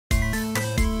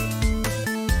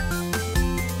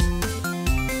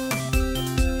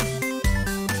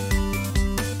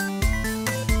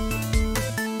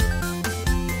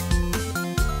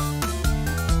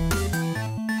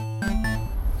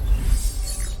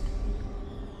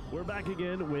We're back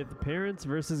again with Parents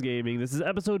versus Gaming. This is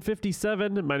episode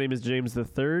 57. My name is James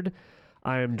III.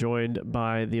 I am joined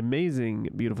by the amazing,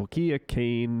 beautiful Kia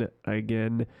Kane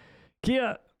again.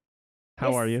 Kia,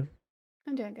 how are you?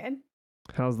 I'm doing good.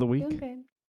 How's the week? Doing good.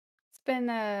 It's been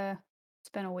a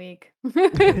week.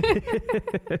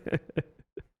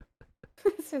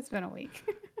 It's been a week.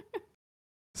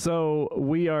 So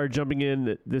we are jumping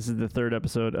in. This is the third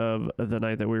episode of the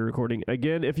night that we're recording.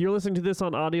 Again, if you're listening to this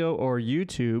on audio or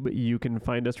YouTube, you can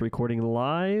find us recording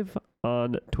live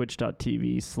on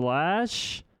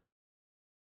twitch.tv/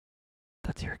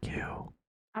 That's your cue.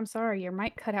 I'm sorry, your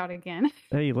mic cut out again.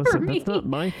 Hey, listen, that's not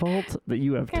my fault that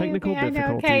you have technical I know.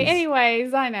 difficulties. Okay,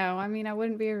 anyways, I know. I mean, I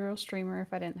wouldn't be a real streamer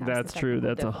if I didn't have That's true.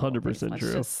 That's 100%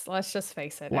 true. Let's just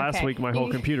face it. Last week, my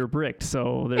whole computer bricked,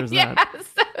 so there's yeah, that.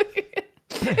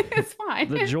 So it's fine.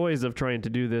 The joys of trying to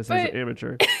do this as an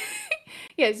amateur.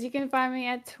 Yes, you can find me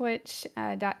at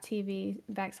twitch.tv/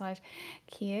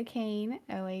 Kia Kane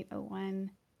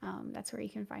 0801. That's where you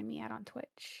can find me on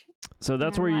Twitch. So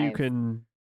that's where you can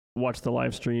watch the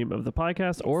live stream of the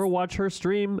podcast or watch her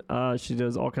stream. She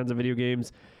does all kinds of video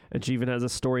games, and she even has a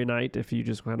story night if you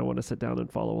just kind of want to sit down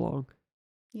and follow along.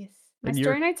 Yes. My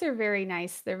story nights are very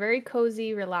nice. They're very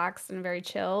cozy, relaxed, and very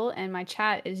chill. And my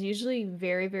chat is usually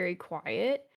very, very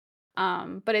quiet.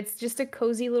 But it's just a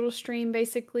cozy little stream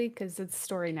basically because it's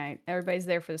story night. Everybody's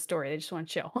there for the story. They just want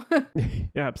to chill.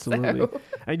 Yeah, absolutely. So.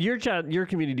 And your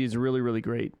community is really, really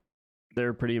great.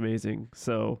 They're pretty amazing.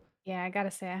 So yeah, I gotta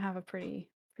say I have a pretty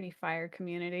fire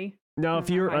community. Now, if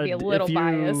you're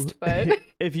biased, but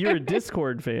if you're a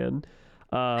Discord fan,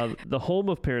 the home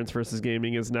of Parents versus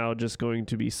Gaming is now just going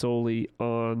to be solely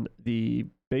on the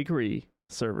bakery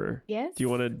server. Yes. Do you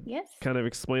want to kind of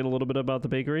explain a little bit about the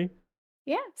bakery?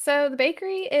 Yeah. So the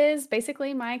bakery is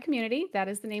basically my community. That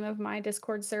is the name of my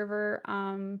Discord server.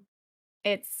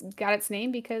 It's got its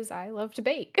name because I love to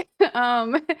bake.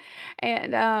 I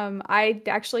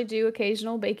actually do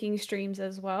occasional baking streams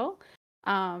as well.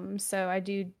 So I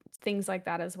do things like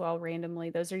that as well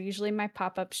randomly. Those are usually my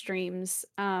pop-up streams.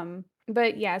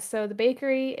 But yeah, so the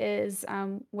bakery is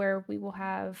where we will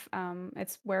have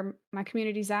it's where my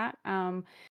community's at. I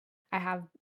have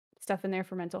stuff in there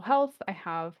for mental health. I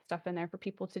have stuff in there for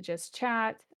people to just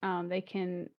chat. They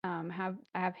can I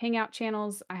have hangout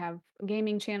channels. I have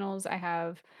gaming channels. I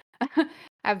have I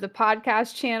have the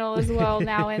podcast channel as well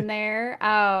now in there.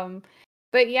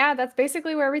 But yeah, that's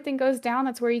basically where everything goes down.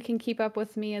 That's where you can keep up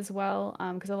with me as well.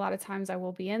 Because a lot of times I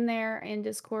will be in there in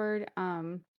Discord.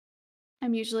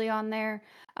 I'm usually on there.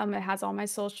 It has all my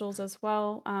socials as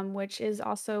well, which is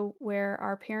also where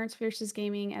our Parents versus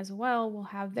Gaming as well will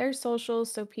have their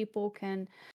socials, so people can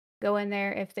go in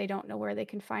there if they don't know where they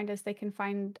can find us. They can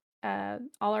find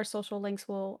all our social links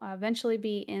will eventually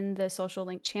be in the social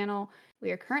link channel. We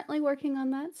are currently working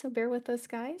on that, so bear with us,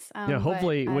 guys. Yeah,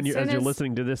 hopefully as you're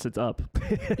listening to this, it's up.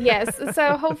 Yes,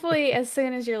 so hopefully as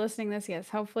soon as you're listening to this, yes,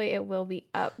 hopefully it will be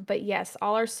up. But yes,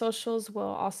 all our socials will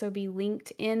also be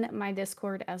linked in my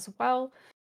Discord as well.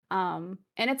 And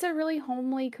it's a really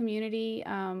homely community.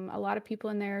 A lot of people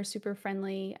in there are super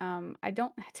friendly. I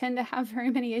don't tend to have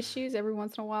very many issues. Every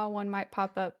once in a while, one might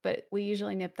pop up, but we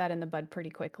usually nip that in the bud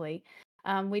pretty quickly.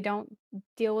 We don't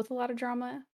deal with a lot of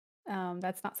drama.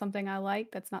 That's not something I like.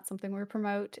 That's not something we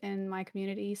promote in my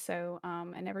community. So,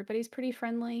 and everybody's pretty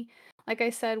friendly. Like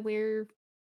I said, we're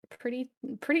pretty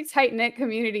tight knit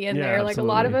community in there. Like absolutely.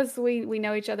 a lot of us, we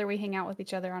know each other. We hang out with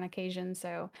each other on occasion.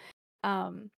 So,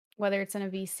 whether it's in a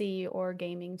VC or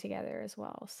gaming together as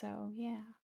well. So yeah.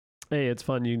 Hey, it's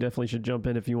fun. You definitely should jump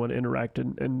in if you want to interact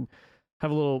and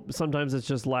have a little. Sometimes it's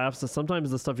just laughs.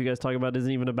 Sometimes the stuff you guys talk about isn't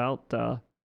even about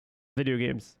video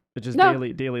games. It's just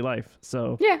daily life.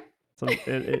 So yeah,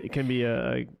 it can be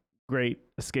a great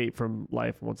escape from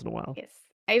life once in a while. Yes.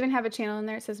 I even have a channel in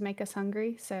there. It says "Make Us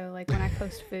Hungry." So like when I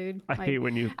post food, I hate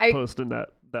when you post in that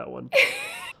one.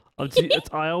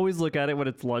 I always look at it when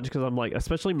it's lunch because I'm like,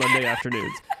 especially Monday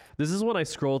afternoons. This is when I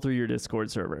scroll through your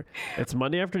Discord server. It's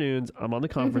Monday afternoons. I'm on the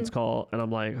conference call and I'm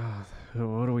like, oh,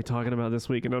 what are we talking about this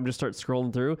week? And I'm just start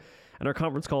scrolling through. And our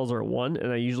conference calls are at 1,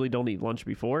 and I usually don't eat lunch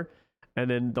before. And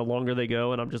then the longer they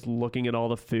go, and I'm just looking at all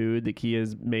the food that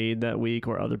Kia's made that week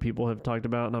or other people have talked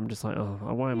about, and I'm just like, oh,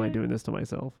 why am I doing this to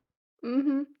myself?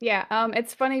 Yeah.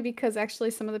 It's funny because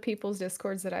actually some of the people's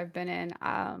Discords that I've been in,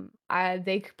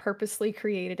 they purposely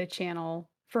created a channel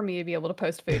for me to be able to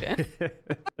post food in.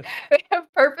 They have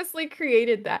purposely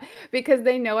created that because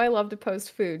they know I love to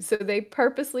post food. So they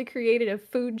purposely created a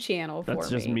food channel for me. That's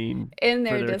just mean in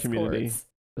their Discords. Community.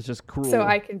 That's just cruel. So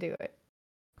I can do it.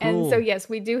 Cool. And so yes,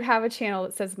 we do have a channel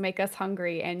that says "Make Us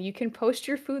Hungry," and you can post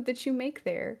your food that you make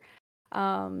there.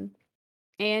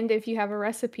 And if you have a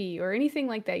recipe or anything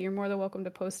like that, you're more than welcome to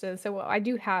post it. So I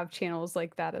do have channels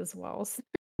like that as well. So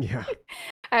Yeah.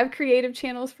 I have creative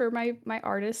channels for my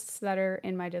artists that are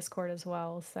in my Discord as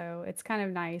well. So it's kind of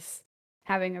nice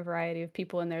having a variety of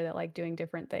people in there that like doing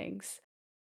different things.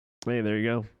 Hey, there you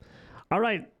go. All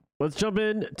right, let's jump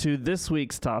in to this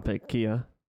week's topic, Kia.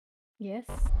 Yes.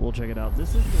 We'll check it out.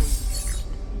 This is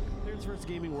going to Parents vs.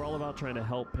 Gaming. We're all about trying to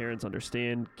help parents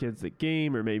understand kids that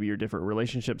game or maybe your different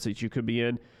relationships that you could be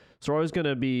in. So we're always going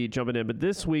to be jumping in. But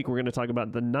this week, we're going to talk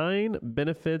about the 9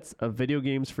 benefits of video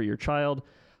games for your child.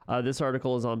 This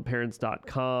article is on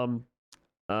parents.com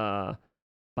by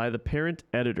the parent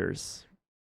editors.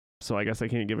 So I guess I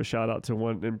can't give a shout out to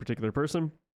one in particular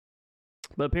person.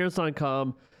 But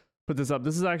parents.com put this up.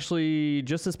 This is actually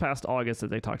just this past August that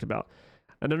they talked about.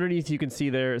 And underneath you can see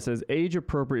there, it says,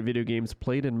 age-appropriate video games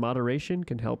played in moderation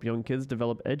can help young kids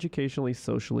develop educationally,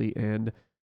 socially, and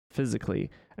physically.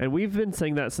 And we've been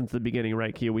saying that since the beginning,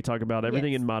 right, Kia? We talk about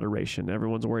everything in moderation.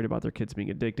 Everyone's worried about their kids being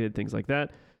addicted, things like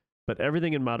that. But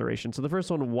everything in moderation. So the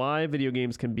first one, why video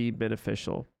games can be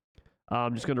beneficial.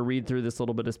 I'm just going to read through this a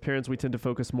little bit. As parents, we tend to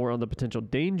focus more on the potential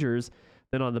dangers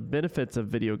than on the benefits of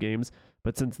video games.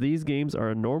 But since these games are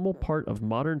a normal part of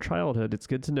modern childhood, it's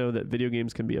good to know that video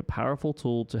games can be a powerful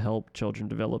tool to help children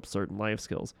develop certain life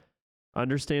skills.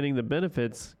 Understanding the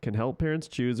benefits can help parents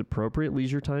choose appropriate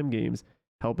leisure time games,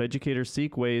 help educators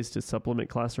seek ways to supplement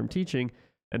classroom teaching,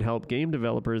 and help game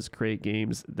developers create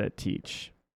games that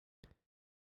teach.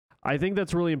 I think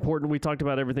that's really important. We talked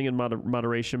about everything in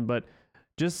moderation, but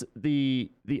just the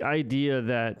idea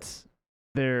that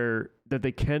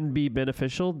they can be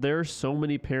beneficial. There are so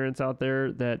many parents out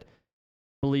there that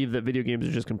believe that video games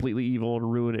are just completely evil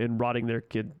and ruin and rotting their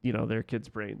kids'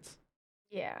 brains.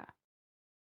 Yeah.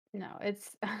 No,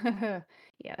 it's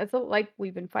yeah, it's like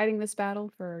we've been fighting this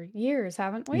battle for years,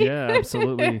 haven't we? Yeah,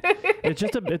 absolutely.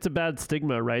 It's a bad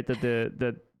stigma, right? That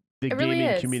the It really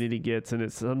gaming is. community gets,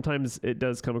 and sometimes it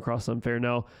does come across unfair.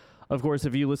 Now, of course,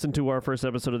 if you listen to our first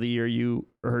episode of the year, you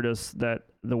heard us that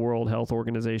the World Health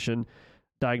Organization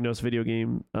diagnosed video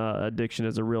game addiction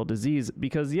as a real disease,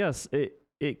 because yes,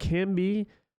 it can be.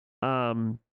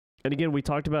 And again, we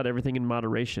talked about everything in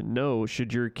moderation. No,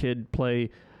 should your kid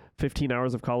play 15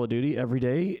 hours of Call of Duty every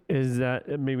day? Is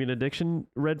that maybe an addiction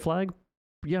red flag?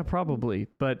 Yeah, probably.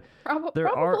 But there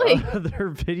Probably. are other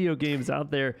video games out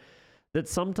there that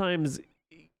sometimes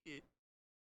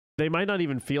they might not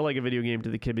even feel like a video game to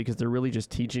the kid because they're really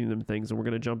just teaching them things. And we're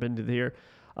going to jump into here.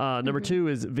 Number 2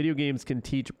 is video games can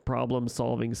teach problem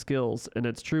solving skills. And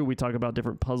it's true. We talk about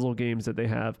different puzzle games that they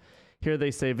have. Here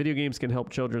they say video games can help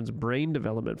children's brain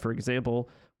development. For example,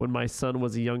 when my son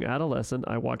was a young adolescent,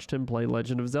 I watched him play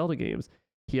Legend of Zelda games.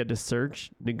 He had to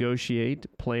search, negotiate,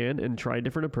 plan, and try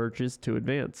different approaches to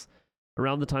advance.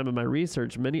 Around the time of my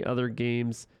research, many other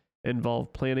games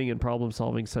involve planning and problem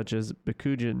solving, such as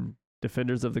Bakugan.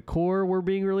 Defenders of the Core were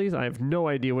being released. I have no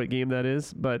idea what game that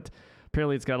is, but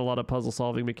apparently it's got a lot of puzzle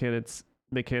solving mechanics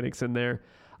in there.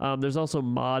 There's also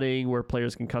modding where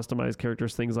players can customize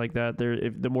characters, things like that.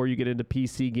 The more you get into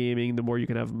PC gaming, the more you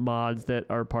can have mods that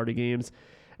are part of games.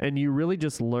 And you really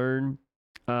just learn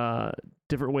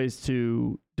different ways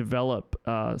to develop.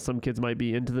 Some kids might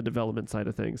be into the development side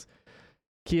of things.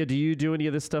 Kia, do you do any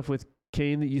of this stuff with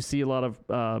Kane that you see a lot of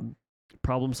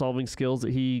problem solving skills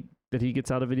that he gets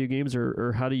out of video games,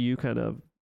 or how do you kind of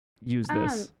use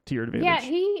this to your advantage? Yeah,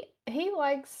 he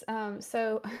likes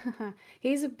so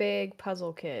he's a big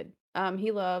puzzle kid.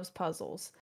 He loves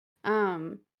puzzles.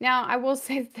 Now I will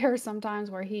say that there are some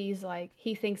times where he's like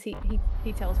he thinks he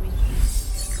tells me he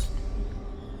can't,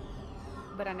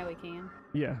 but I know he can.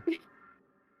 Yeah.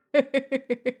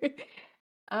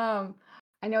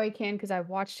 I know he can because I've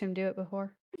watched him do it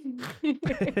before.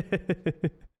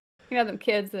 You know them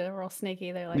kids that are all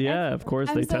sneaky. They're like, Yeah, of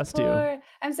course they test you.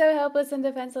 I'm so helpless and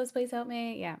defenseless. Please help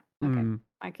me. Yeah. Okay.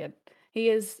 My kid. He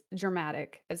is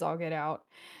dramatic as all get out.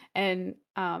 And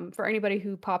for anybody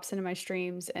who pops into my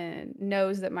streams and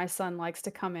knows that my son likes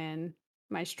to come in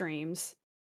my streams,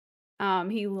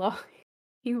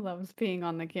 he loves being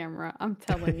on the camera. I'm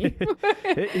telling you.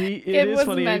 It is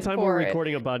funny. Anytime we're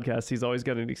recording a podcast, he's always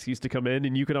got an excuse to come in.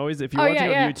 And you can always, if you're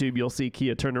watching on YouTube, you'll see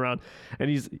Kia turn around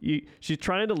and she's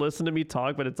trying to listen to me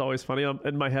talk, but it's always funny.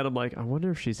 In my head, I'm like, I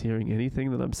wonder if she's hearing anything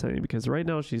that I'm saying, because right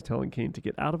now she's telling Kane to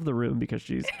get out of the room because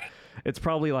it's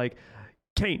probably like,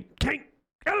 Kane,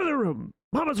 out of the room.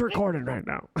 Mama's recording right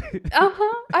now.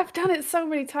 I've done it so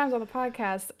many times on the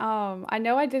podcast. I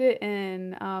know I did it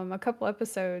in a couple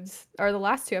episodes, or the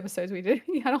last 2 episodes we did.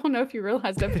 I don't know if you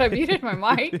realized it, but I muted my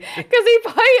mic because he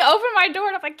opened my door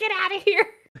and I'm like, get out of here.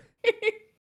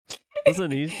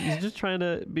 Listen, he's just trying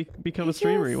to become He a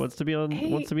streamer. He just wants to be wants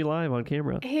he to be live on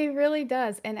camera. he really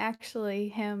does. And actually,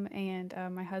 him and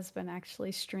my husband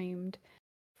actually streamed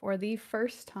for the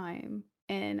first time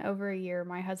in over a year.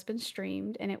 My husband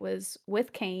streamed, and it was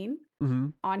with Kane Hmm.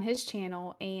 on his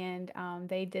channel, and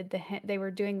they did they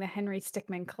were doing the Henry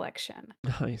Stickmin collection.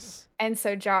 Nice. And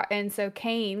so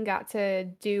Kane got to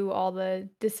do all the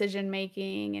decision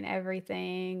making and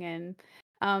everything, and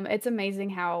it's amazing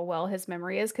how well his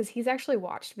memory is because he's actually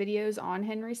watched videos on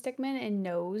Henry Stickmin and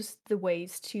knows the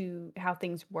ways to how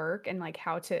things work and like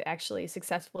how to actually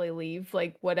successfully leave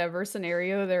like whatever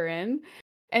scenario they're in.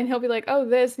 And he'll be like, "Oh,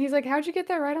 this," and he's like, "How'd you get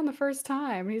that right on the first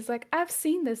time?" And he's like, "I've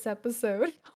seen this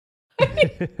episode."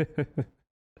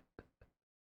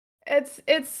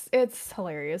 It's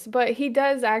hilarious, but he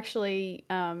does actually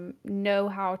know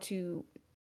how to.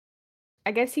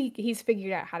 I guess he's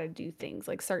figured out how to do things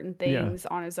like certain Yeah. things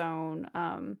on his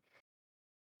own.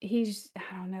 He's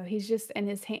I don't know. He's just in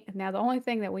his hand now. The only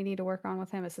thing that we need to work on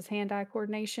with him is his hand-eye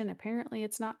coordination. Apparently,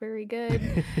 it's not very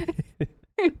good.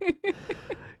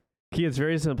 Key, it's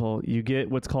very simple. You get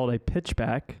what's called a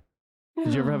pitchback.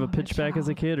 Did you ever have a Oh, pitchback as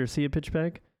a child. kid or see a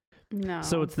pitchback?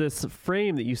 So No. it's this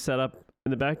frame that you set up in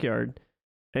the backyard,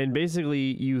 and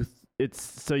basically it's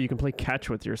so you can play catch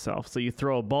with yourself. So you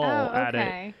throw a ball Oh, at it,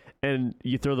 okay. and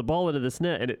you throw the ball into this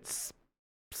net, and it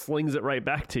slings it right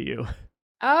back to you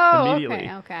Oh, immediately.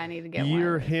 okay. Okay, I need to get one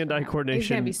Your of those for hand-eye him. He's gonna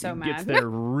coordination be so gets mad. there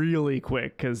really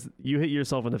quick because you hit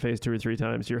yourself in the face 2 or 3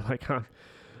 times. You're like, huh.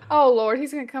 Oh Lord,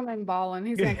 he's gonna come in bawling.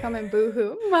 He's gonna come in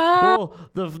boohoo. Mom, Well,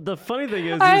 the funny thing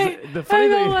is I the funny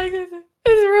don't thing like this.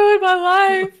 It's ruined my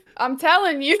life. I'm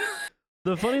telling you,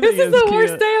 the funny this thing is the Kia,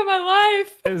 worst day of my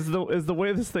life. is the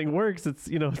way this thing works. It's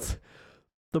it's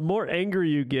the more angry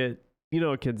you get,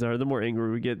 what kids are. The more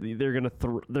angry we get, they're gonna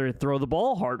throw the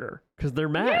ball harder because they're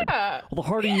mad. Yeah. Well, the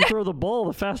harder you throw the ball,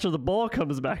 the faster the ball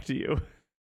comes back to you.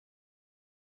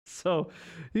 So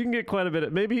you can get quite a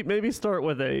bit. Maybe start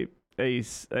with a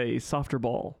softer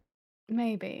ball,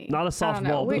 Maybe. not a I soft don't know.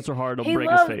 ball. Those are hard. They'll He break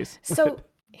loves his face. so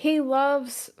he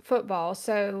loves football.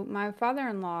 So my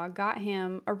father-in-law got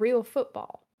him a real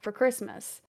football for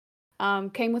Christmas.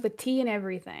 Came with a tee and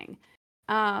everything.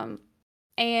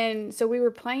 And so we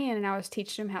were playing and I was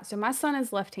teaching him how. So my son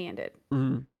is left-handed.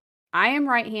 Mhm. I am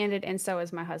right-handed and so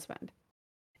is my husband.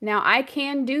 Now I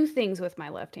can do things with my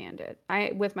left-handed.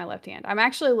 With my left hand. I'm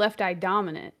actually left eye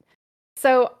dominant.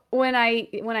 So when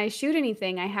I shoot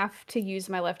anything, I have to use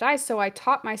my left eye. So I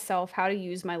taught myself how to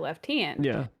use my left hand.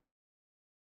 Yeah.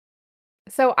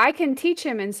 So I can teach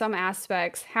him in some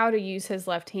aspects how to use his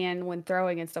left hand when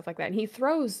throwing and stuff like that. And he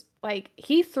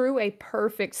threw a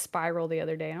perfect spiral the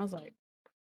other day, and I was like,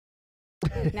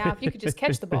 now if you could just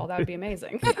catch the ball, that would be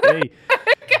amazing. Hey,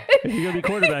 if you're gonna be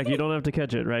quarterback, you don't have to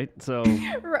catch it, right? So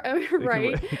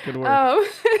Right. it could work.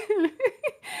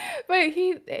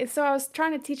 But so I was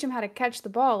trying to teach him how to catch the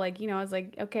ball. Like, I was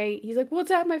like, okay. He's like, well,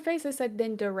 it's at my face. I said,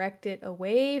 then direct it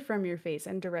away from your face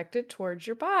and direct it towards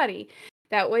your body.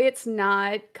 That way it's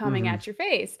not coming Mhm. at your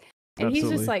face. And he's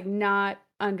Absolutely. just like not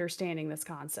understanding this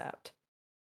concept.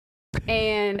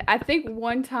 And I think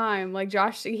one time, like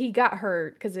Josh, he got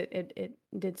hurt because it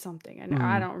did something, and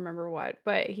I Mhm. don't remember what,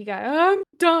 but he got, I'm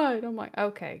done. I'm like,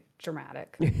 okay,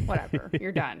 dramatic, whatever,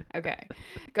 you're done. Okay,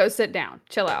 go sit down,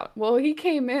 chill out. Well, he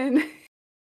came in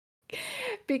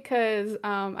because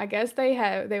I guess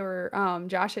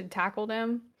Josh had tackled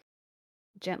him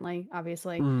gently,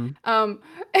 obviously. Mhm.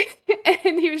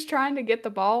 And he was trying to get the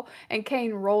ball, and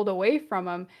Kane rolled away from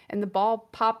him, and the ball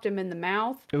popped him in the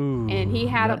mouth. And he Ooh,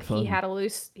 had not fun. a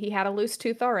loose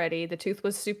tooth already. The tooth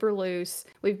was super loose.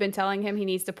 We've been telling him he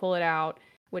needs to pull it out,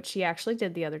 which he actually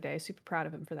did the other day. Super proud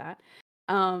of him for that.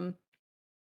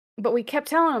 But we kept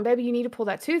telling him, baby, you need to pull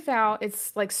that tooth out.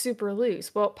 It's like super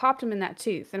loose. Well, it popped him in that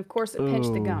tooth. And of course, it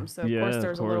pinched the gum. Ooh, So, of yeah, course, of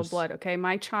there's a little course. blood. Okay.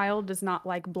 My child does not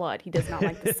like blood. He does not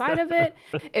like the sight of it.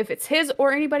 If it's his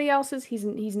or anybody else's, he's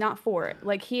not for it.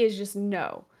 Like, he is just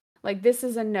no. Like, this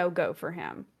is a no go for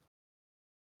him.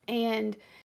 And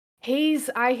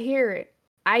I hear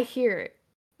it.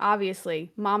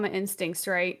 Obviously, mama instincts,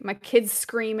 right? My kid's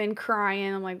screaming,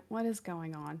 crying. I'm like, what is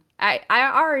going on? I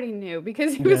already knew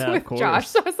because he was Yeah, of with Josh. course.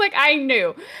 So it's like I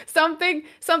knew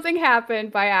something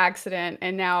happened by accident,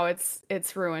 and now it's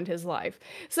ruined his life.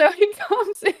 So he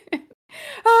comes in.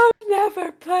 I'm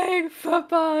never playing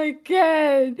football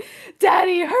again.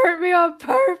 Daddy hurt me on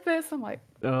purpose. I'm like,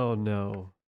 Oh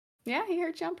no. yeah, he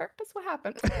hurt you on purpose. What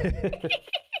happened?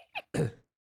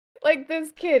 Like this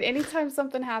kid, anytime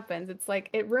something happens, it's like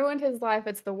it ruined his life.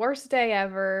 It's the worst day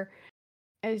ever.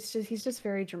 He's just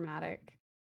very dramatic.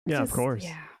 Yeah, of course.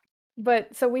 Yeah.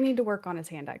 But so we need to work on his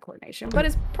hand-eye coordination. But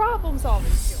his problem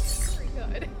solving skills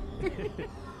God.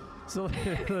 So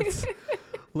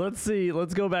let's see.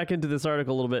 Let's go back into this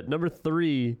article a little bit. Number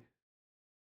 3.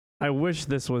 I wish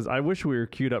we were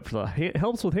queued up for the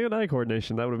helps with hand-eye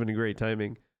coordination. That would have been great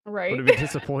timing. Right. Would have been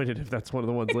disappointed if that's one of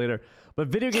the ones later. But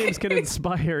video games can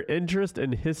inspire interest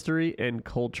in history and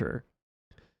culture.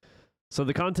 So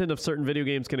the content of certain video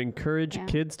games can encourage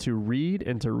kids to read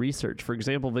and to research. For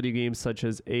example, video games such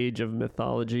as Age of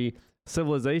Mythology,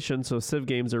 Civilization, so Civ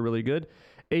games are really good.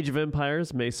 Age of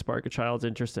Empires may spark a child's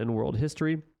interest in world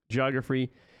history,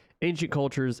 geography, ancient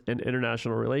cultures, and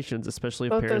international relations, especially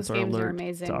if Both parents those are games are alert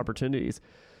amazing. to opportunities.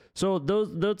 So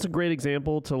that's a great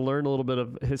example to learn a little bit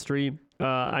of history.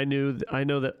 I know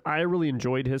that I really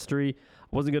enjoyed history.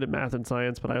 I wasn't good at math and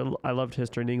science, but I loved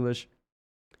history and English.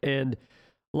 And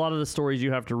a lot of the stories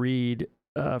you have to read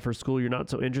for school you're not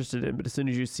so interested in, but as soon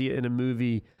as you see it in a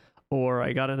movie or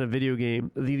I got in a video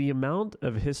game, the amount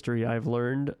of history I've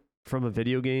learned from a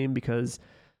video game, because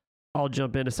I'll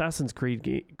jump in Assassin's Creed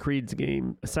games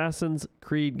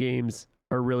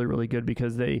are really, really good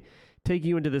because they take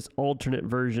you into this alternate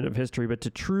version of history. But to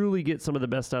truly get some of the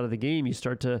best out of the game,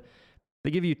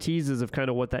 they give you teases of kind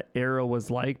of what that era was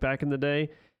like back in the day.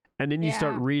 And then you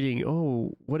start reading,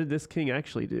 oh, what did this king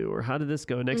actually do? Or how did this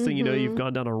go? Next thing you know, you've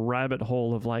gone down a rabbit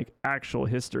hole of like actual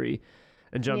history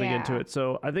and jumping into it.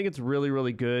 So I think it's really,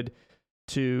 really good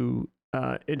to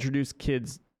introduce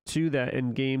kids to that,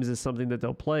 and games is something that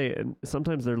they'll play. And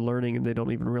sometimes they're learning and they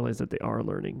don't even realize that they are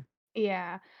learning.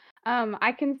 Yeah.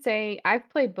 I can say I've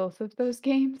played both of those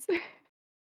games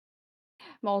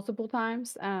multiple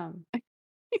times.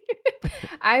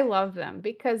 I love them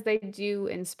because they do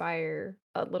inspire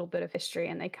a little bit of history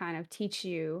and they kind of teach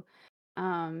you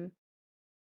um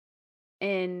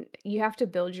and you have to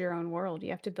build your own world. You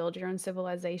have to build your own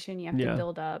civilization. You have to Yeah.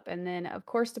 build up. And then of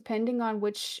course depending on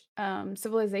which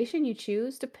civilization you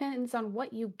choose depends on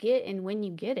what you get and when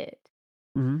you get it.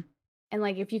 Hmm. And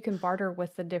like if you can barter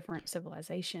with a different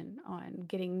civilization on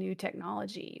getting new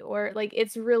technology, or like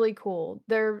it's really cool.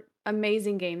 They're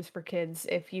amazing games for kids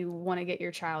if you want to get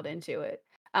your child into it.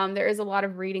 There is a lot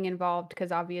of reading involved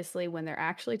because obviously when they're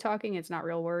actually talking, it's not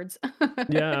real words.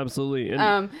 Yeah, absolutely. And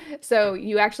um, so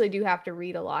you actually do have to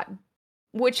read a lot,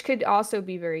 which could also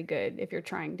be very good if you're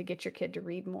trying to get your kid to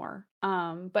read more.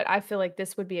 But I feel like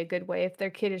this would be a good way if their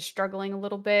kid is struggling a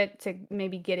little bit to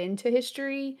maybe get into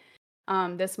history.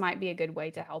 This might be a good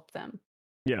way to help them.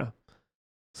 yeah.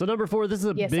 So number 4, this is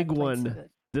a Yes, big I've played some of one. those.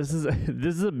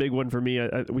 This is a big one for me.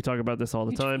 We talk about this all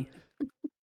the Huge time. fan.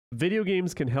 Video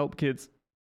games can help kids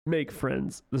make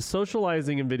friends. The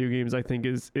socializing in video games, I think,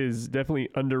 is definitely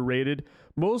underrated.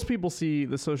 Most people see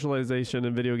the socialization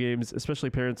in video games, especially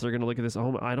parents, are going to look at this.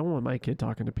 Oh, I don't want my kid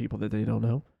talking to people that they don't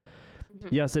know. Mhm.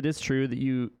 Yes, it is true that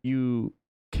you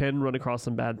can run across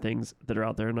some bad things that are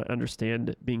out there, and I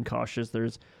understand being cautious.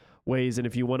 There's ways, and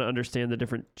if you want to understand the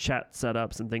different chat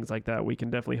setups and things like that, we can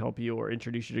definitely help you or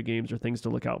introduce you to games or things to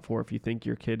look out for if you think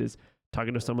your kid is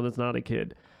talking to someone that's not a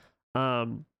kid.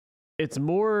 It's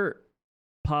more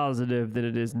positive than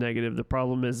it is negative. The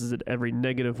problem is that every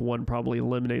negative one probably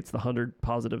eliminates the 100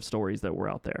 positive stories that were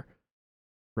out there,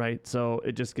 right? So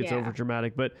it just gets over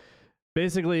dramatic. But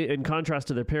basically, in contrast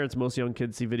to their parents, most young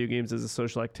kids see video games as a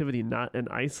social activity, not an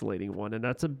isolating one. And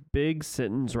that's a big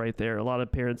sentence right there. A lot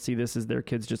of parents see this as their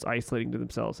kids just isolating to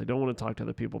themselves. They don't want to talk to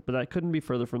other people, but that couldn't be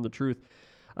further from the truth.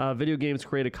 Video games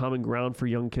create a common ground for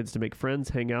young kids to make friends,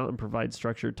 hang out, and provide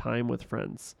structured time with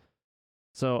friends.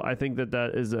 So I think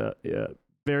that is a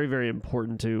very, very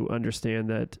important to understand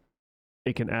that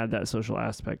it can add that social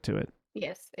aspect to it.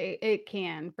 Yes, it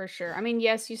can for sure. I mean,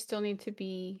 yes, you still need to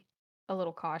be a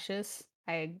little cautious.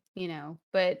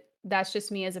 But that's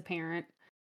just me as a parent.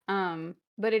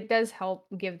 But it does help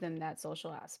give them that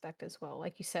social aspect as well.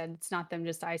 Like you said, it's not them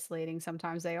just isolating.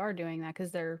 Sometimes they are doing that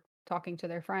because they're talking to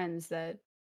their friends that,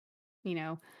 you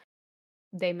know,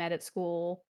 they met at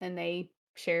school and they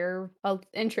share a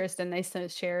interest and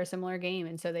share a similar game,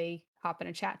 and so they hop in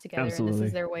a chat together, and this is Absolutely.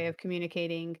 their way of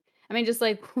communicating. I mean, just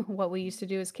like what we used to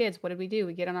do as kids. What did we do?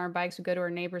 We get on our bikes, we go to our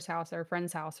neighbor's house, our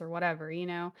friend's house, or whatever.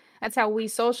 That's how we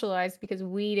socialized because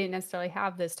we didn't necessarily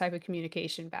have this type of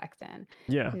communication back then.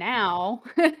 Yeah. Now,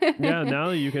 Yeah,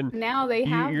 now you can now they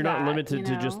have you're not that, limited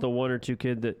to just the one or two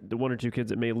kids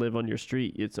that may live on your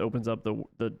street. It opens up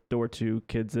the door to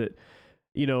kids that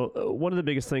one of the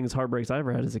biggest things heartbreaks I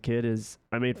ever had as a kid is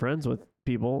I made friends with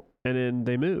people and then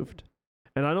they moved.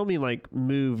 And I don't mean like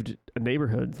moved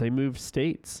neighborhoods, they moved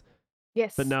states. But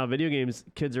Yes. now video games,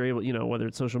 kids are able, whether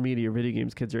it's social media or video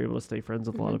games, kids are able to stay friends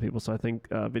with a lot Mhm. of people. So I think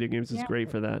video games is Yeah. great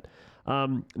for that.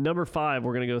 Number 5,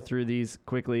 we're going to go through these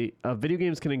quickly. Video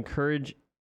games can encourage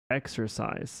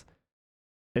exercise.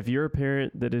 if you're a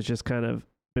parent that has just kind of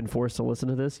been forced to listen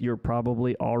to this, you're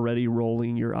probably already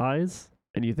rolling your eyes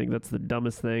and you think that's the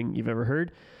dumbest thing you've ever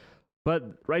heard.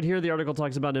 But right here, the article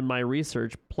talks about in my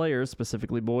research, players,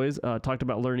 specifically boys, talked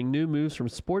about learning new moves from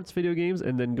sports video games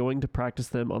and then going to practice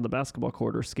them on the basketball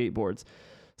court or skateboards.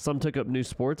 Some took up new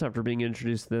sports after being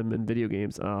introduced to them in video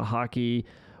games. Hockey,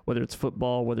 whether it's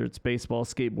football, whether it's baseball,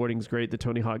 skateboarding's great. The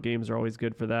Tony Hawk games are always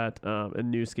good for that.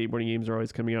 And new skateboarding games are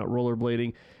always coming out.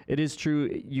 Rollerblading. It is true.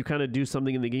 You kind of do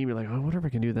something in the game. You're like, oh, I wonder if I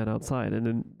can do that outside. And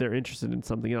then they're interested in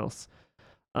something else.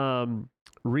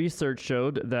 Research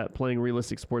showed that playing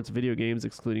realistic sports video games,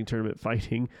 excluding tournament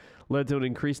fighting, led to an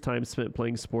increased time spent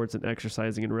playing sports and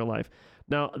exercising in real life.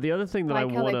 Now, the other thing that I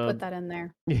Like how want they put to that in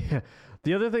there. yeah,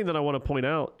 the other thing that I want to point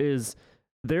out is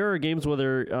there are games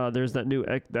where there's that new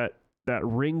that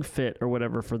Ring Fit or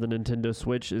whatever for the Nintendo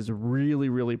Switch is really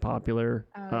really popular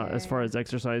as far Yeah. as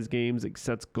exercise games. It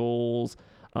sets goals,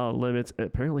 limits.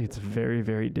 Apparently, it's very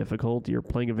very difficult. You're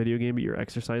playing a video game, but you're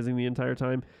exercising the entire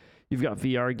time. You've got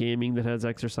VR gaming that has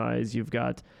exercise. You've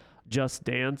got Just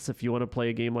Dance. If you want to play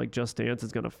a game like Just Dance,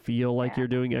 it's going to feel like Yeah. you're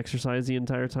doing exercise the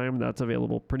entire time. That's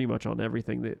available pretty much on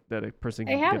everything that a person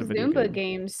They can have get a video Zumba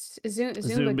game. games, Zumba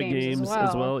Zumba games games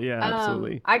as well. Yeah,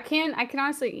 absolutely. I can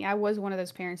honestly, I was one of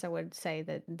those parents that would say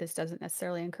that this doesn't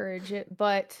necessarily encourage it,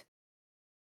 but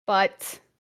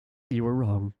You were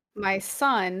wrong. my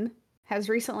son has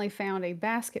recently found a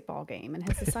basketball game and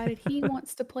has decided he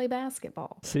wants to play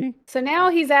basketball. See? So now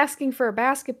he's asking for a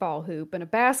basketball hoop and a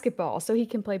basketball so he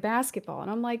can play basketball.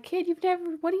 And I'm like, kid,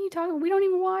 what are you talking? We don't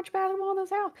even watch basketball in this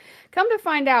house. Come to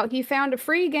find out, he found a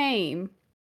free game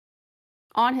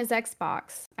on his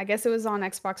Xbox. I guess it was on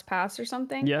Xbox Pass or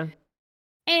something. Yeah.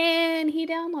 And he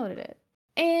downloaded it.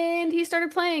 And he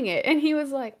started playing it. And he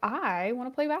was like, I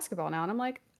want to play basketball now. And I'm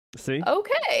like, See?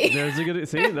 okay. There's a good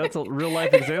see, that's a real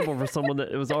life example for someone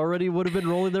that it was already would have been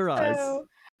rolling their eyes. So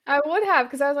I would have,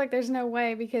 because I was like, there's no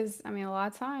way, because I mean, a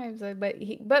lot of times,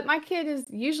 but my kid is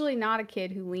usually not a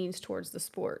kid who leans towards the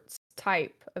sports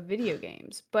type of video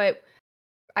games. But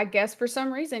I guess for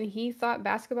some reason he thought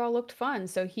basketball looked fun,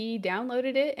 so he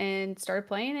downloaded it and started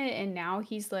playing it, and now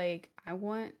he's like,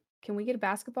 can we get a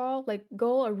basketball like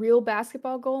goal, a real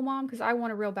basketball goal, mom? Because I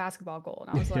want a real basketball goal.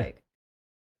 And I was like,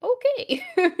 okay.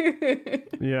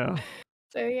 Yeah.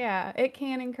 So yeah, it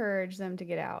can encourage them to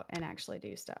get out and actually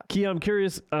do stuff. Kia, I'm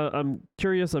curious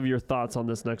of your thoughts on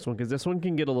this next one because this one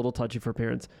can get a little touchy for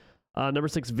parents. Number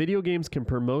 6, video games can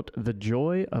promote the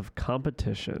joy of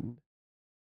competition.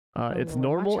 It's Lord, my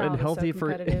normal and child is so healthy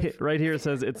for competitive. right here it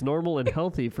says it's normal and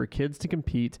healthy for kids to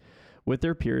compete with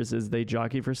their peers as they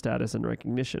jockey for status and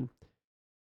recognition.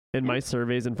 In my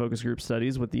surveys and focus group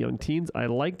studies with the young teens, I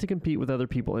like to compete with other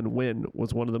people and win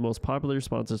was one of the most popular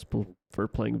responses for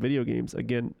playing video games.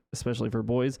 Again, especially for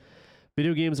boys.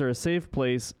 Video games are a safe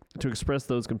place to express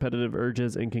those competitive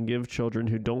urges and can give children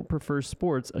who don't prefer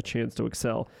sports a chance to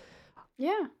excel.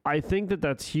 Yeah. I think that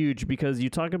that's huge because you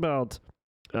talk about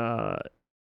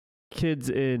kids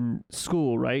in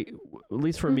school, right? At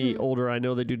least for me, older, I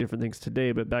know they do different things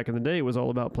today, but back in the day, it was all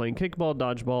about playing kickball,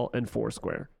 dodgeball, and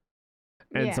foursquare.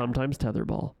 And Yeah. sometimes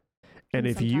tetherball. And And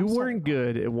if you sometimes weren't tetherball.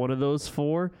 good at one of those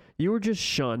 4, you were just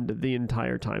shunned the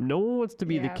entire time. No one wants to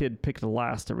be the Yeah. kid picked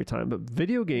last every time, but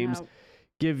video games No.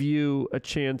 give you a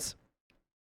chance.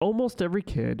 Almost every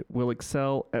kid will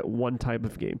excel at one type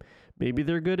of game. Maybe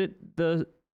they're good at the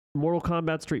Mortal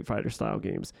Kombat Street Fighter style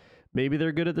games. Maybe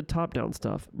they're good at the top-down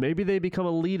stuff. Maybe they become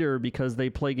a leader because they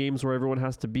play games where everyone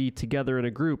has to be together in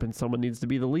a group and someone needs to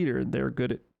be the leader and they're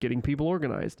good at getting people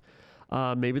organized.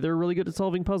 Maybe they're really good at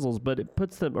solving puzzles, but it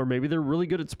puts them, or maybe they're really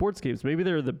good at sports games. Maybe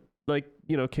they're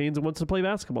Canes wants to play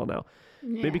basketball now.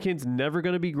 Maybe Yeah. Kane's never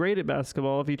going to be great at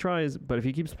basketball if he tries, but if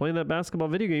he keeps playing that basketball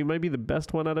video game, he might be the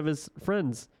best one out of his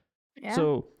friends. Yeah.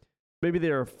 So maybe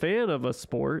they're a fan of a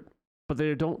sport, but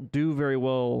they don't do very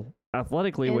well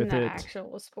athletically in with the it.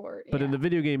 actual sport. But in yeah. the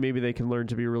video game, maybe they can learn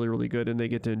to be really, really good and they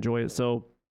get to enjoy it. So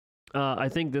I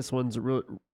think this one's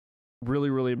really,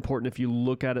 really important if you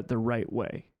look at it the right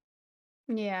way.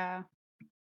 Yeah.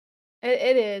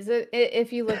 It is.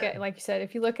 If you look at, like you said,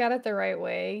 if you look at it the right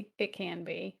way, it can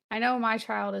be. I know my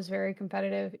child is very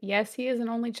competitive. Yes, he is an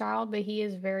only child, but he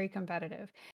is very competitive.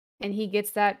 And he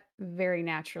gets that very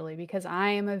naturally because I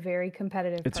am a very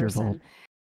competitive It's your fault. person.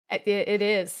 It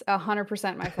is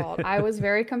 100% my fault. I was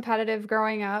very competitive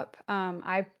growing up.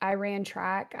 I ran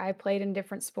track. I played in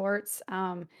different sports.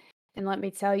 And let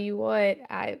me tell you what,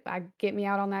 I get me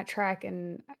out on that track,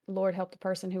 and Lord help the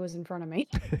person who was in front of me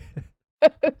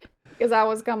because I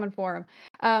was coming for him.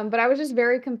 But I was just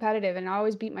very competitive, and I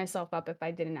always beat myself up if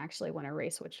I didn't actually win a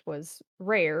race, which was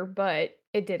rare, but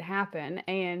it did happen.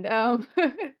 And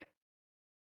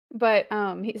But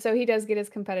so he does get his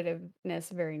competitiveness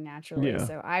very naturally. Yeah.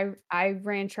 So I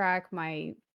ran track.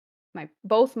 My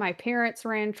both my parents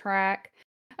ran track.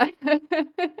 Hey,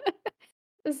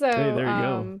 So there you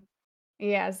go.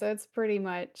 yeah, so it's pretty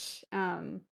much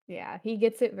yeah, he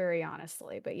gets it very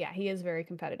honestly. But yeah, he is very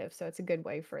competitive, so it's a good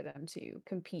way for them to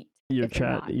compete if they're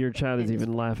not Your chat is into even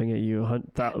sports. laughing at you.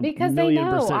 Because they Million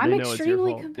know percent, I'm they know it's your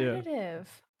extremely fault. Yeah.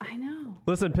 competitive. I know.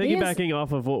 Listen, He is. piggybacking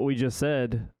off of what we just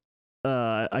said,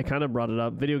 I kind of brought it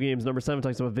up. Video games, number 7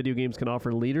 talks about video games can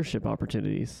offer leadership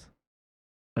opportunities.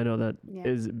 I know that Yeah.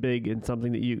 is big and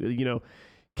something that you know,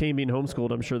 Kane being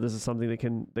homeschooled, I'm sure this is something that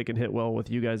can hit well with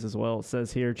you guys as well. It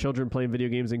says here, children playing video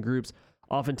games in groups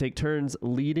often take turns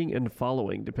leading and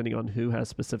following, depending on who has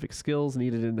specific skills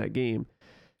needed in that game.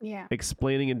 Yeah.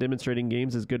 Explaining and demonstrating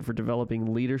games is good for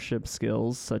developing leadership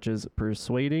skills such as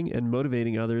persuading and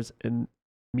motivating others and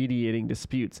mediating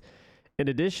disputes. In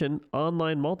addition,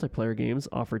 online multiplayer games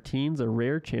offer teens a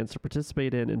rare chance to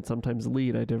participate in and sometimes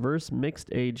lead a diverse mixed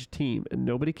age team, and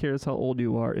nobody cares how old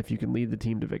you are if you can lead the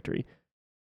team to victory.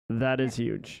 That Yeah. is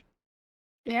huge.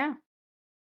 Yeah.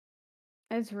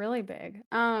 It's really big.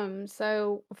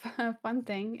 So fun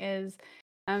thing is,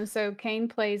 so Kane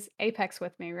plays Apex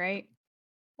with me, right?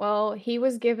 Well, he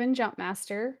was given Jump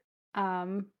Master,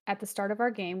 at the start of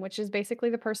our game, which is basically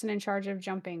the person in charge of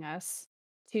jumping us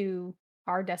to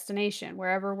our destination,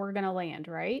 wherever we're gonna land,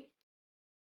 right?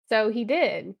 So he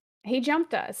did. He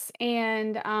jumped us,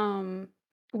 and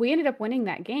we ended up winning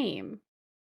that game.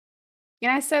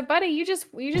 And I said, "Buddy, you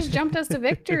just jumped us to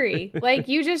victory. Like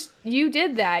you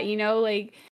did that,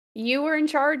 like you were in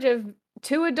charge of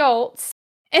two adults."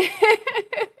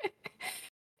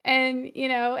 And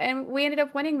we ended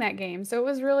up winning that game. So it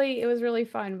was really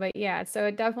fun. But yeah, so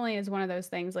it definitely is one of those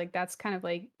things like that's kind of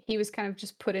like he was kind of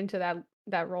just put into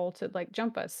that role to like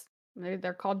jump us.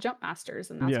 They're called jump masters,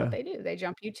 and that's what Yeah. they do. They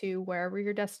jump you to wherever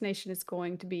your destination is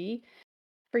going to be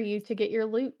for you to get your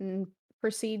loot and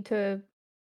proceed to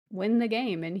win the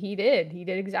game, and he did. He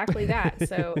did exactly that.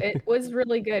 So it was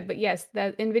really good. But yes,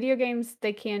 that in video games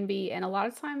they can be, and a lot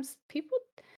of times people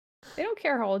they don't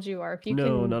care how old you are if you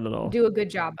No, can not at all. do a good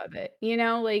job of it.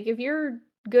 Like if you're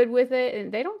good with it,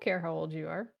 and they don't care how old you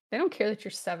are. They don't care that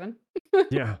you're 7.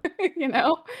 Yeah. you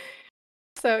know?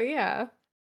 So yeah.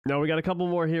 Now we got a couple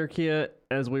more here, Kia,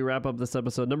 as we wrap up this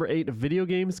episode. Number 8, video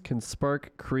games can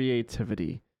spark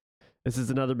creativity. This is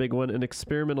another big one. An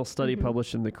experimental study Mhm.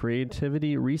 published in the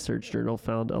Creativity Research Journal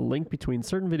found a link between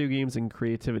certain video games and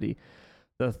creativity.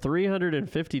 The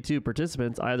 352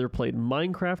 participants either played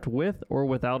Minecraft with or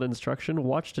without instruction,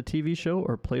 watched a TV show,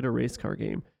 or played a race car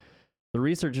game. The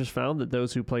researchers found that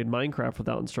those who played Minecraft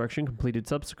without instruction completed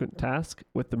subsequent tasks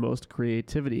with the most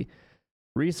creativity.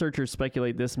 Researchers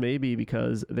speculate this may be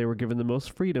because they were given the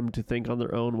most freedom to think on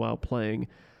their own while playing.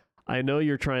 I know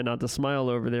you're trying not to smile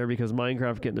over there because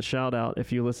Minecraft getting a shout out.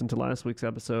 If you listened to last week's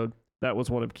episode, that was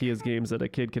one of Kia's games that a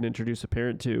kid can introduce a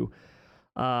parent to.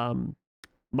 Um,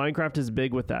 Minecraft is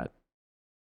big with that.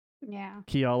 Yeah.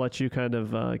 Kia, I'll let you kind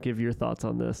of give your thoughts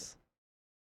on this.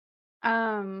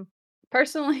 Um,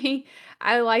 Personally,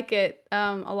 I like it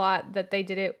a lot that they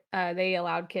did it. They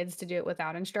allowed kids to do it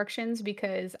without instructions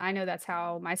because I know that's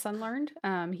how my son learned.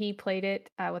 He played it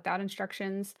without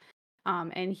instructions,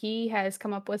 and he has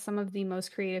come up with some of the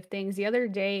most creative things. The other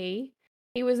day,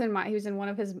 he was in one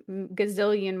of his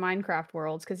gazillion Minecraft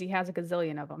worlds because he has a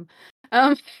gazillion of them.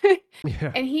 Um,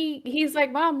 Yeah. and he's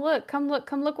like, "Mom, look, come look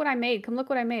what I made. Come look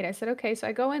what I made." I said, "Okay." So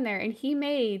I go in there, and he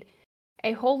made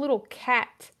a whole little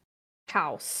cat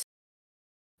house.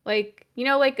 Like,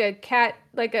 like a cat,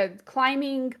 like a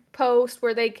climbing post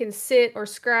where they can sit or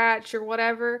scratch or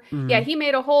whatever. Yeah, Mm-hmm. he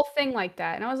made a whole thing like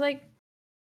that. And I was like,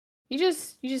 "You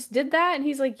just did that?" And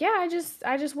he's like, "Yeah, I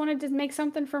just wanted to make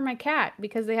something for my cat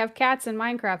because they have cats in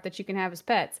Minecraft that you can have as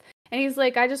pets." And he's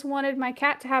like, "I just wanted my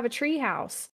cat to have a tree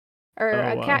house or Oh,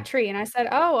 a cat wow. tree." And I said,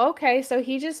 "Oh, okay." So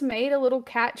he just made a little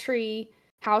cat tree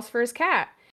house for his cat.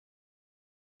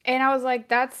 And I was like,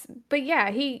 "That's," but yeah,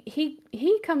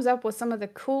 he comes up with some of the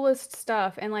coolest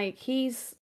stuff, and like he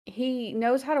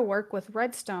knows how to work with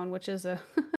redstone, which is a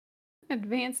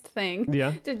advanced thing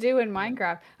Yeah. to do in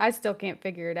Minecraft. I still can't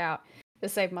figure it out to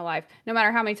save my life. No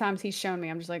matter how many times he's shown me,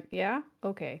 I'm just like, "Yeah,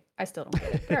 okay." I still don't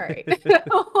get it, but all right.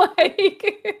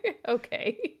 Like,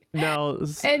 okay. Now,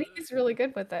 And he's really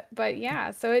good with it. But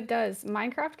yeah, so it does.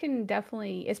 Minecraft can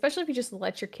definitely, especially if you just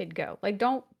let your kid go. Like,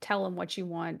 don't tell them what you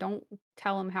want. Don't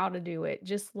tell them how to do it.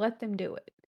 Just let them do it,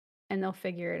 and they'll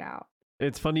figure it out.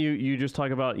 it's funny you just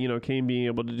talk about, Kane being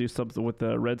able to do something with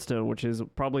the redstone, which is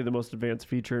probably the most advanced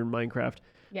feature in Minecraft.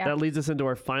 Yeah. That leads us into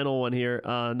our final one here.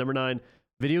 Number 9,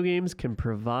 video games can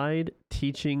provide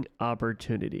teaching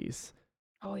opportunities.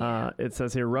 Oh yeah. It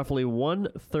says here, roughly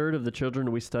 1/3 of the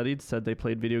children we studied said they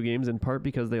played video games in part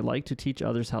because they like to teach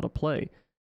others how to play.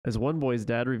 As one boy's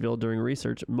dad revealed during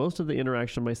research, most of the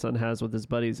interaction my son has with his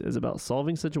buddies is about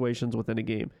solving situations within a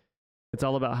game. It's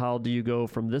all about how do you go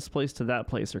from this place to that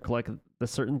place or collect the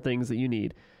certain things that you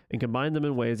need and combine them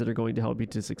in ways that are going to help you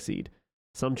to succeed.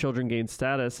 Some children gain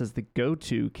status as the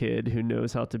go-to kid who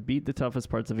knows how to beat the toughest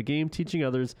parts of a game, teaching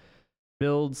others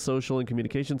builds social and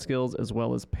communication skills as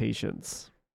well as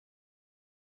patience.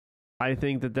 I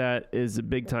think that that is a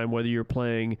big time, whether you're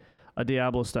playing a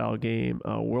Diablo style game,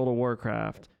 World of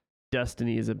Warcraft,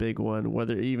 Destiny is a big one.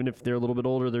 Whether even if they're a little bit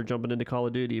older, they're jumping into Call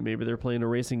of Duty, maybe they're playing a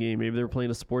racing game, maybe they're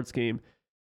playing a sports game.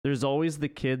 There's always the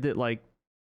kid that like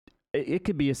it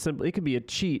could be it could be a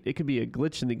cheat, it could be a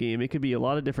glitch in the game, it could be a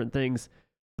lot of different things.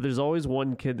 But there's always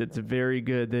one kid that's very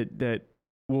good that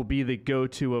will be the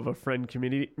go-to of a friend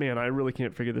community. Man, I really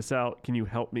can't figure this out. Can you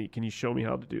help me? Can you show me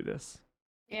how to do this?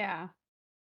 Yeah.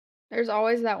 There's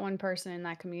always that one person in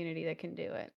that community that can do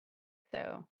it.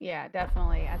 So yeah,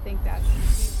 definitely. I think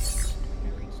that's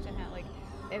gonna reach to him. Like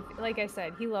if like I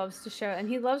said, he loves to show and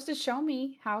he loves to show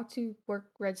me how to work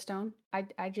redstone.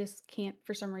 I just can't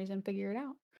for some reason figure it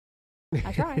out.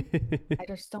 I try. I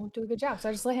just don't do a good job. So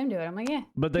I just let him do it. I'm like, yeah.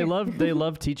 But they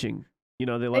love teaching. You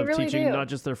know, they love really teaching do. not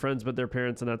just their friends, but their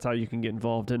parents, and that's how you can get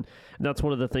involved. And that's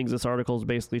one of the things this article is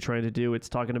basically trying to do. It's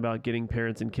talking about getting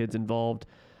parents and kids involved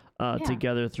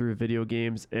together through video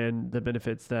games and the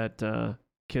benefits that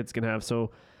kids can have.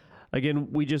 So,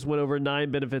 again, we just went over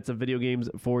 9 benefits of video games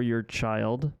for your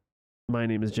child. My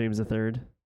name is James III.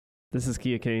 This is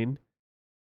Kia Kane.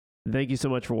 Thank you so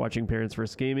much for watching Parents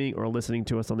vs. Gaming or listening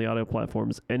to us on the audio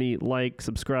platforms. Any like,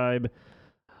 subscribe,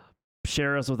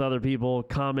 share us with other people,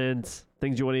 comment,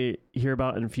 things you want to hear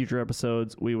about in future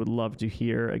episodes, we would love to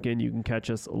hear. Again, you can catch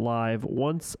us live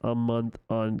once a month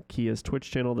on Kia's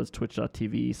Twitch channel. That's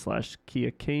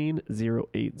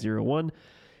twitch.tv/KiaKane0801.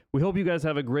 We hope you guys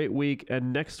have a great week,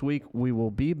 and next week we will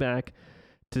be back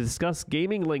to discuss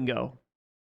gaming lingo.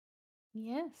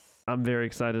 Yes. I'm very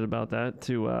excited about that,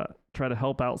 to try to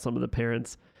help out some of the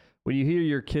parents. When you hear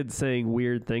your kids saying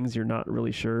weird things, you're not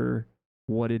really sure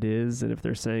what it is and if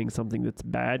they're saying something that's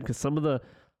bad, because some of the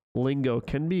lingo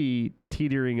can be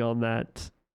teetering on that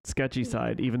sketchy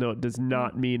side, even though it does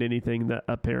not mean anything that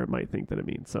a parent might think that it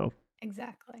means. So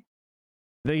Exactly.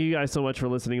 thank you guys so much for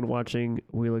listening and watching.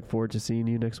 We look forward to seeing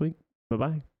you next week.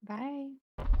 Bye-bye. Bye.